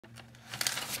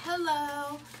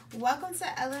Hello, welcome to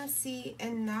LMC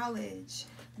and Knowledge,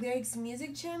 Lyric's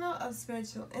music channel of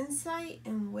spiritual insight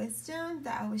and wisdom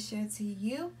that I will share to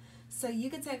you so you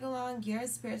can take along your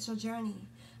spiritual journey.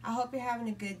 I hope you're having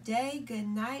a good day, good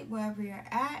night, wherever you're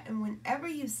at, and whenever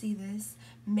you see this,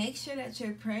 make sure that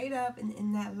you're prayed up and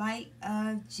in that light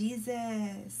of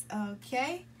Jesus,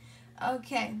 okay?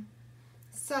 Okay,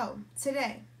 so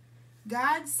today,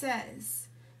 God says,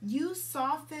 you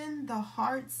soften the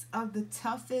hearts of the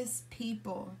toughest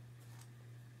people.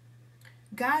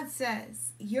 God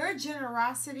says, your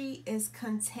generosity is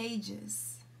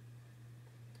contagious.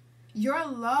 Your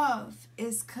love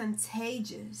is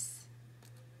contagious.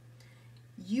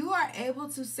 You are able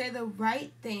to say the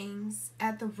right things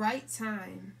at the right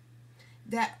time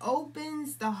that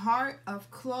opens the heart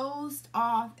of closed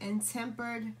off and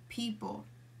tempered people.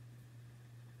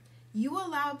 You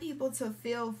allow people to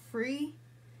feel free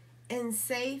and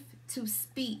safe to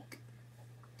speak.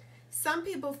 Some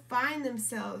people find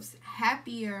themselves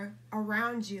happier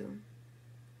around you.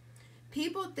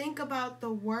 People think about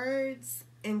the words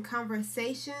and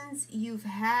conversations you've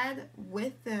had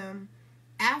with them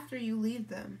after you leave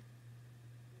them.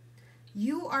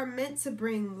 You are meant to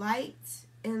bring light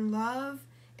and love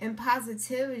and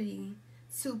positivity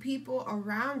to people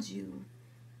around you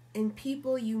and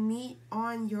people you meet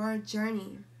on your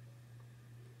journey.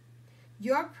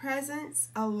 Your presence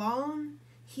alone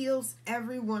heals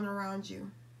everyone around you.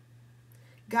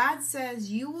 God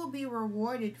says you will be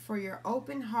rewarded for your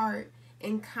open heart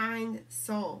and kind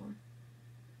soul.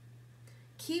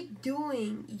 Keep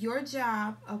doing your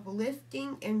job of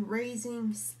lifting and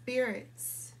raising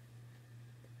spirits.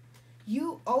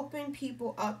 You open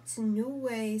people up to new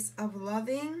ways of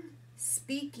loving,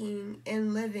 speaking,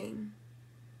 and living.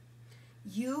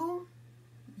 You,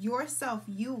 yourself,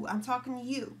 I'm talking to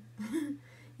you.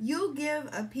 You give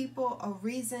a people a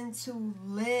reason to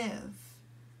live.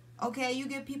 Okay, you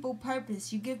give people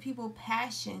purpose. You give people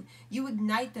passion. You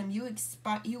ignite them. You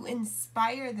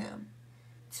inspire them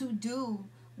to do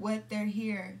what they're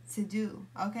here to do.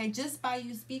 Okay, just by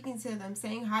you speaking to them,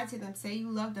 saying hi to them, saying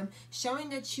you love them, showing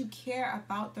that you care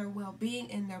about their well-being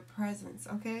and their presence.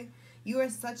 Okay, you are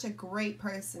such a great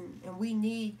person, and we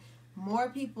need more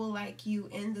people like you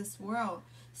in this world.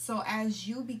 So as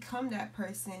you become that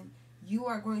person, you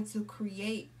are going to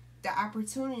create the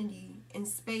opportunity and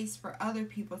space for other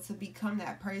people to become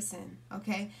that person,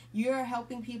 okay? You're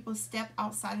helping people step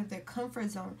outside of their comfort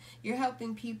zone. You're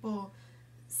helping people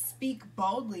speak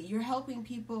boldly. You're helping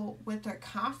people with their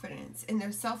confidence and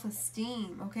their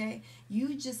self-esteem, okay?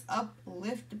 You just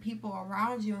uplift the people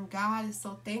around you, and God is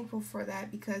so thankful for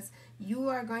that because you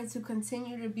are going to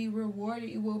continue to be rewarded.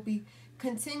 You will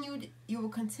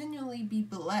continually be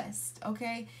blessed,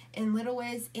 okay? In little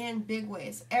ways and big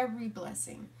ways, every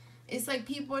blessing. It's like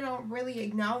people don't really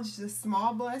acknowledge the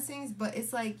small blessings, but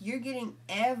it's like you're getting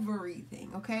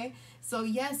everything, okay? So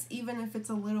yes, even if it's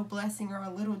a little blessing or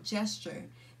a little gesture,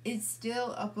 it's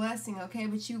still a blessing, okay?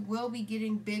 But you will be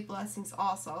getting big blessings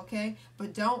also, okay?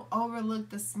 But don't overlook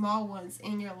the small ones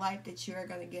in your life that you are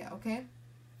going to get, okay?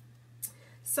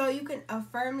 So you can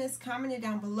affirm this, comment it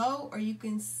down below, or you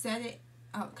can set it,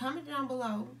 comment it down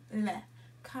below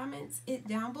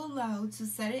to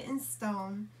set it in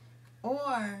stone,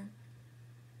 or,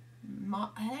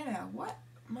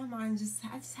 I just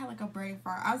had like a brain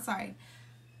fart. I'm sorry.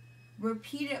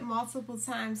 Repeat it multiple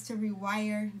times to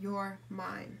rewire your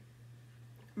mind.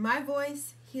 My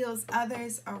voice heals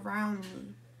others around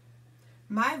me.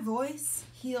 My voice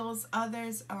heals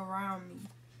others around me.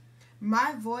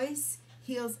 My voice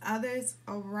heals others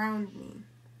around me.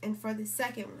 And for the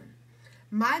second one,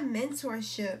 my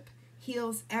mentorship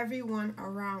heals everyone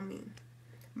around me.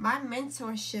 My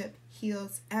mentorship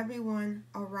heals everyone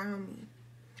around me.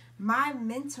 My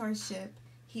mentorship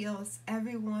heals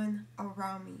everyone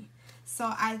around me. So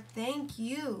I thank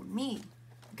you, me,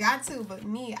 God too, but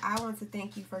me, I want to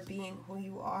thank you for being who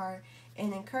you are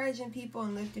and encouraging people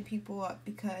and lifting people up,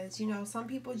 because, you know, some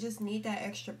people just need that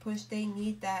extra push. They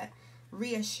need that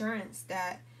reassurance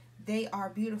that they are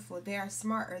beautiful, they are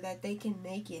smart, or that they can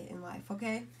make it in life,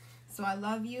 okay? So I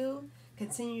love you.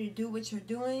 Continue to do what you're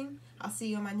doing. I'll see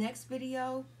you in my next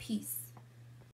video. Peace.